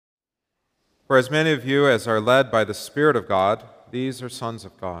For as many of you as are led by the Spirit of God, these are sons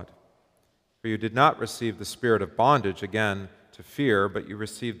of God. For you did not receive the spirit of bondage again to fear, but you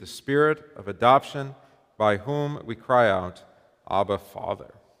received the Spirit of adoption, by whom we cry out, Abba,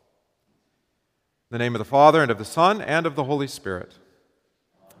 Father. In the name of the Father, and of the Son, and of the Holy Spirit.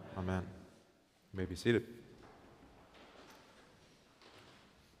 Amen. You may be seated.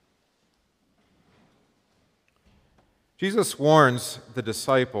 Jesus warns the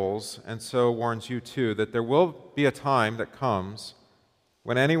disciples, and so warns you too, that there will be a time that comes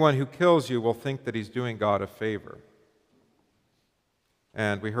when anyone who kills you will think that he's doing God a favor.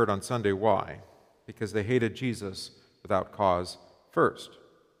 And we heard on Sunday why. Because they hated Jesus without cause first.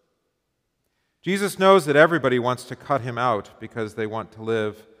 Jesus knows that everybody wants to cut him out because they want to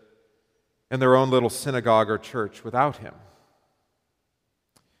live in their own little synagogue or church without him.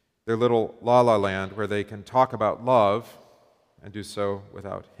 Their little la-la land where they can talk about love and do so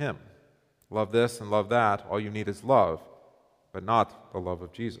without him. Love this and love that. All you need is love, but not the love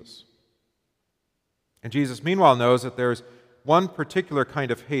of Jesus. And Jesus, meanwhile, knows that there's one particular kind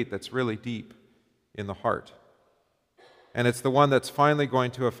of hate that's really deep in the heart. And it's the one that's finally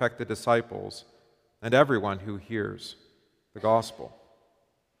going to affect the disciples and everyone who hears the gospel.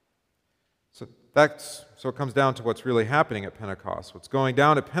 So it comes down to what's really happening at Pentecost. What's going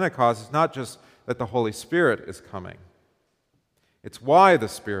down at Pentecost is not just that the Holy Spirit is coming. It's why the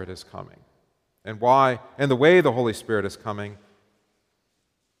Spirit is coming. And the way the Holy Spirit is coming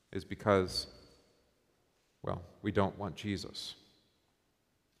is because, well, we don't want Jesus.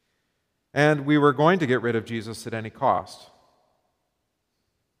 And we were going to get rid of Jesus at any cost.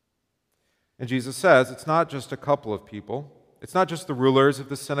 And Jesus says it's not just a couple of people. It's not just the rulers of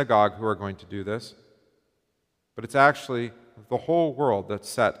the synagogue who are going to do this, but it's actually the whole world that's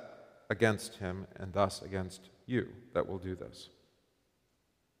set against him and thus against you that will do this.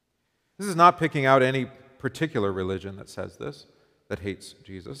 This is not picking out any particular religion that says this, that hates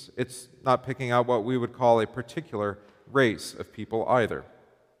Jesus. It's not picking out what we would call a particular race of people either.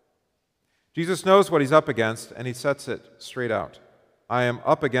 Jesus knows what he's up against, and he sets it straight out. I am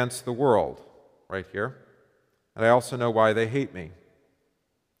up against the world, right here. And I also know why they hate me.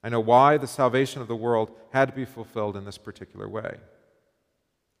 I know why the salvation of the world had to be fulfilled in this particular way.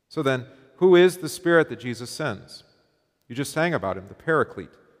 So then, who is the Spirit that Jesus sends? You just sang about him, the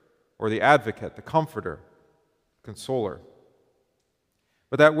Paraclete, or the Advocate, the Comforter, Consoler.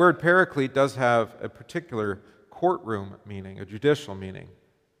 But that word Paraclete does have a particular courtroom meaning, a judicial meaning.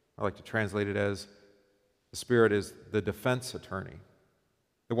 I like to translate it as the Spirit is the defense attorney,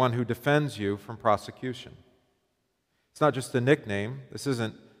 the one who defends you from prosecution. It's not just a nickname. This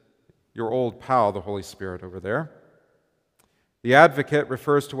isn't your old pal, the Holy Spirit, over there. The Advocate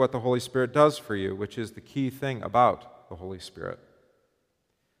refers to what the Holy Spirit does for you, which is the key thing about the Holy Spirit.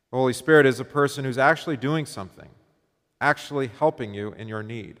 The Holy Spirit is a person who's actually doing something, actually helping you in your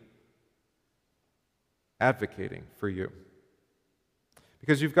need, advocating for you.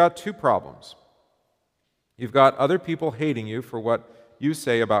 Because you've got two problems. You've got other people hating you for what you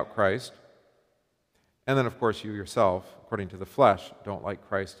say about Christ, and then, of course, you yourself, according to the flesh, don't like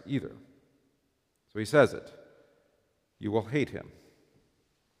Christ either. So he says it. You will hate him.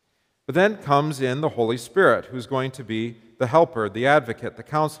 But then comes in the Holy Spirit, who's going to be the helper, the advocate, the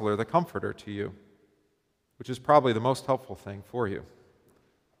counselor, the comforter to you, which is probably the most helpful thing for you.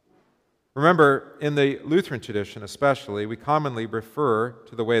 Remember, in the Lutheran tradition especially, we commonly refer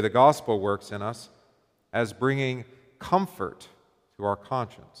to the way the gospel works in us as bringing comfort to our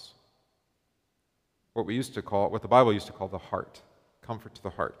conscience. What the Bible used to call the heart. Comfort to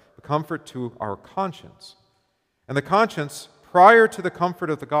the heart. The comfort to our conscience. And the conscience, prior to the comfort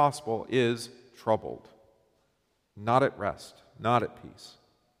of the gospel, is troubled. Not at rest. Not at peace.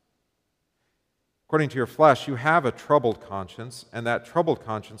 According to your flesh, you have a troubled conscience, and that troubled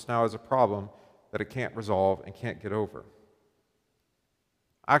conscience now has a problem that it can't resolve and can't get over.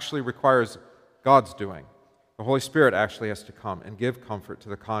 Actually requires God's doing. The Holy Spirit actually has to come and give comfort to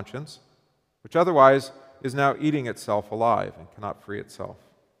the conscience, which otherwise is now eating itself alive and cannot free itself.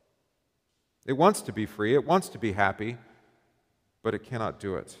 It wants to be free, it wants to be happy, but it cannot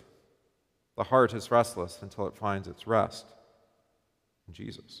do it. The heart is restless until it finds its rest in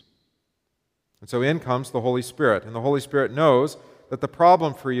Jesus. And so in comes the Holy Spirit, and the Holy Spirit knows that the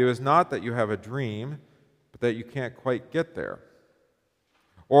problem for you is not that you have a dream, but that you can't quite get there,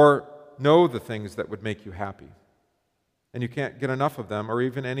 or know the things that would make you happy, and you can't get enough of them, or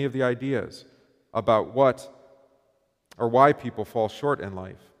even any of the ideas about what or why people fall short in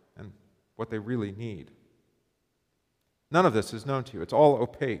life and what they really need. None of this is known to you. It's all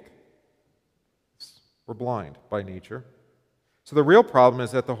opaque. We're blind by nature. So the real problem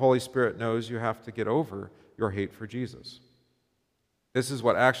is that the Holy Spirit knows you have to get over your hate for Jesus. This is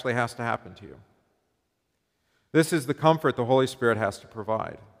what actually has to happen to you. This is the comfort the Holy Spirit has to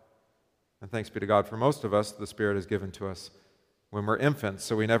provide. And thanks be to God, for most of us, the Spirit is given to us when we're infants,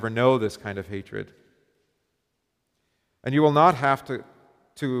 so we never know this kind of hatred. And you will not have the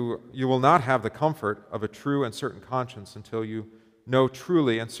comfort of a true and certain conscience until you know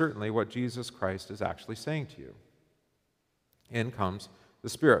truly and certainly what Jesus Christ is actually saying to you. In comes the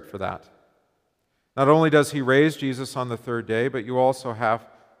Spirit for that. Not only does he raise Jesus on the third day, but you also have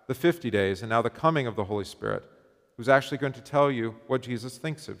the 50 days and now the coming of the Holy Spirit, who's actually going to tell you what Jesus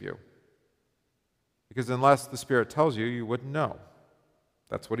thinks of you. Because unless the Spirit tells you, you wouldn't know.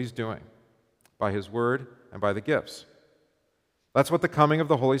 That's what he's doing, by his word and by the gifts. That's what the coming of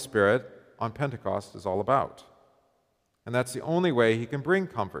the Holy Spirit on Pentecost is all about. And that's the only way he can bring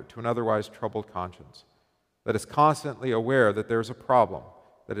comfort to an otherwise troubled conscience that is constantly aware that there's a problem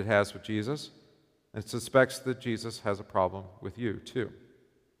that it has with Jesus, and suspects that Jesus has a problem with you too.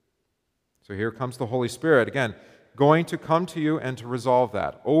 So here comes the Holy Spirit, again, going to come to you and to resolve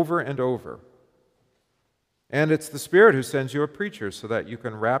that over and over. And it's the Spirit who sends you a preacher so that you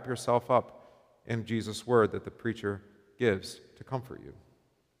can wrap yourself up in Jesus' word that the preacher gives to comfort you.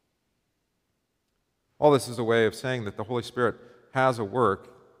 All this is a way of saying that the Holy Spirit has a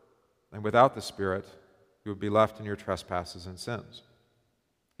work, and without the Spirit, you would be left in your trespasses and sins.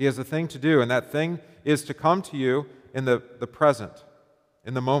 He has a thing to do, and that thing is to come to you in the present,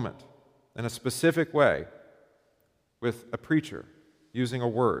 in the moment, in a specific way, with a preacher, using a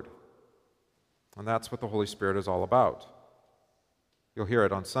word. And that's what the Holy Spirit is all about. You'll hear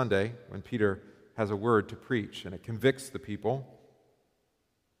it on Sunday when Peter has a word to preach, and it convicts the people,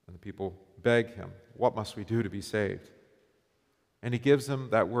 and the people beg him, "What must we do to be saved?" And he gives them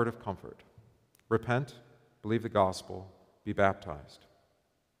that word of comfort. Repent, believe the gospel, be baptized.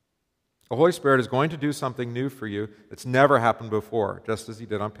 The Holy Spirit is going to do something new for you that's never happened before, just as he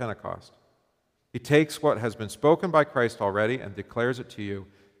did on Pentecost. He takes what has been spoken by Christ already and declares it to you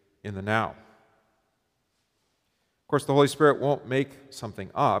in the now. Of course, the Holy Spirit won't make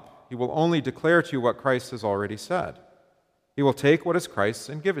something up. He will only declare to you what Christ has already said. He will take what is Christ's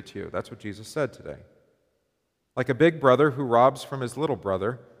and give it to you. That's what Jesus said today. Like a big brother who robs from his little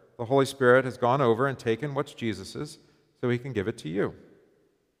brother, the Holy Spirit has gone over and taken what's Jesus's so he can give it to you.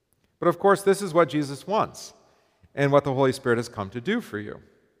 But of course, this is what Jesus wants and what the Holy Spirit has come to do for you.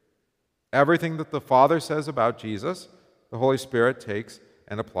 Everything that the Father says about Jesus, the Holy Spirit takes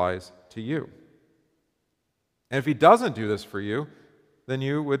and applies to you. And if he doesn't do this for you, then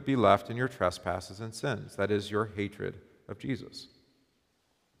you would be left in your trespasses and sins. That is, your hatred of Jesus.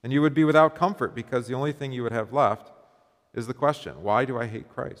 And you would be without comfort because the only thing you would have left is the question, why do I hate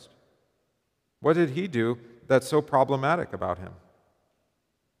Christ? What did he do that's so problematic about him?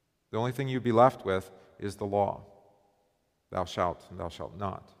 The only thing you'd be left with is the law. Thou shalt and thou shalt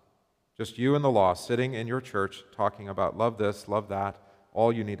not. Just you and the law sitting in your church talking about love this, love that.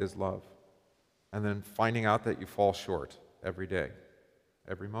 All you need is love. And then finding out that you fall short every day,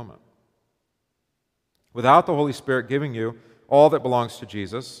 every moment. Without the Holy Spirit giving you all that belongs to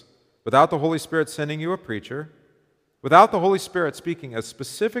Jesus, without the Holy Spirit sending you a preacher, without the Holy Spirit speaking a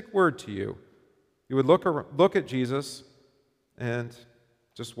specific word to you, you would look at Jesus and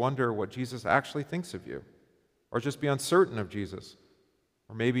just wonder what Jesus actually thinks of you, or just be uncertain of Jesus,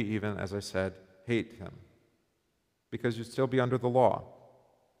 or maybe even, as I said, hate him, because you'd still be under the law.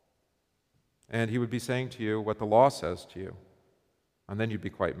 And he would be saying to you what the law says to you. And then you'd be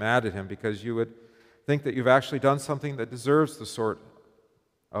quite mad at him because you would think that you've actually done something that deserves the sort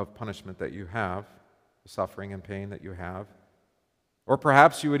of punishment that you have, the suffering and pain that you have. Or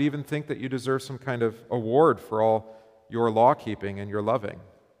perhaps you would even think that you deserve some kind of award for all your law-keeping and your loving,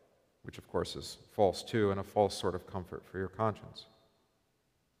 which of course is false too, and a false sort of comfort for your conscience.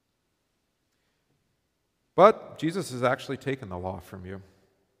 But Jesus has actually taken the law from you.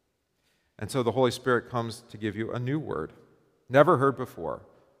 And so the Holy Spirit comes to give you a new word, never heard before,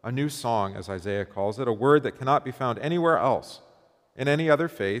 a new song, as Isaiah calls it, a word that cannot be found anywhere else, in any other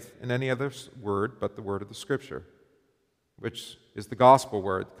faith, in any other word but the word of the Scripture, which is the gospel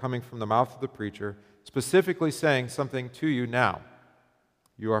word coming from the mouth of the preacher, specifically saying something to you now.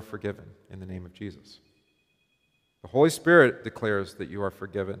 You are forgiven in the name of Jesus. The Holy Spirit declares that you are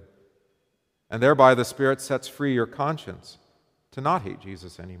forgiven, and thereby the Spirit sets free your conscience to not hate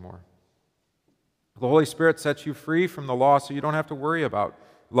Jesus anymore. The Holy Spirit sets you free from the law so you don't have to worry about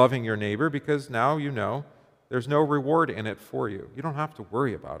loving your neighbor because now you know there's no reward in it for you. You don't have to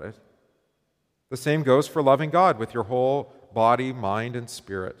worry about it. The same goes for loving God with your whole body, mind, and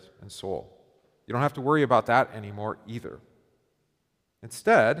spirit and soul. You don't have to worry about that anymore either.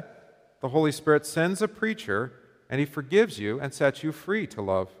 Instead, the Holy Spirit sends a preacher, and he forgives you and sets you free to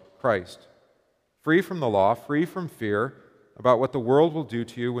love Christ. Free from the law, free from fear about what the world will do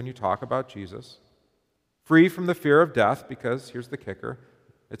to you when you talk about Jesus. Free from the fear of death, because, here's the kicker,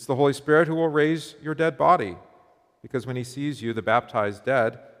 it's the Holy Spirit who will raise your dead body, because when he sees you, the baptized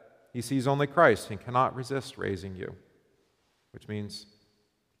dead, he sees only Christ and cannot resist raising you, which means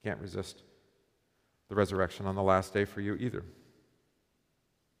he can't resist the resurrection on the last day for you either.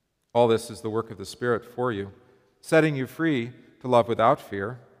 All this is the work of the Spirit for you, setting you free to love without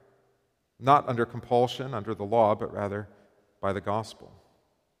fear, not under compulsion, under the law, but rather by the gospel.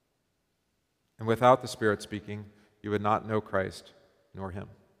 And without the Spirit speaking, you would not know Christ nor him.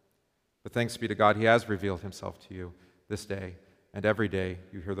 But thanks be to God, he has revealed himself to you this day, and every day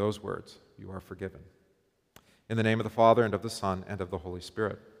you hear those words, you are forgiven. In the name of the Father, and of the Son, and of the Holy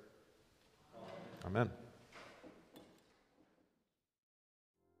Spirit. Amen.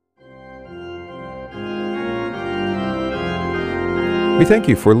 We thank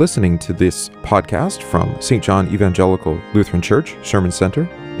you for listening to this podcast from St. John Evangelical Lutheran Church Sherman Center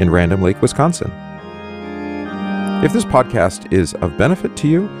in Random Lake, Wisconsin. If this podcast is of benefit to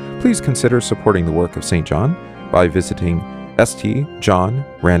you, please consider supporting the work of St. John by visiting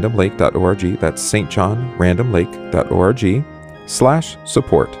stjohnrandomlake.org, that's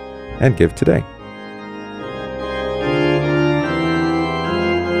stjohnrandomlake.org/support, and give today.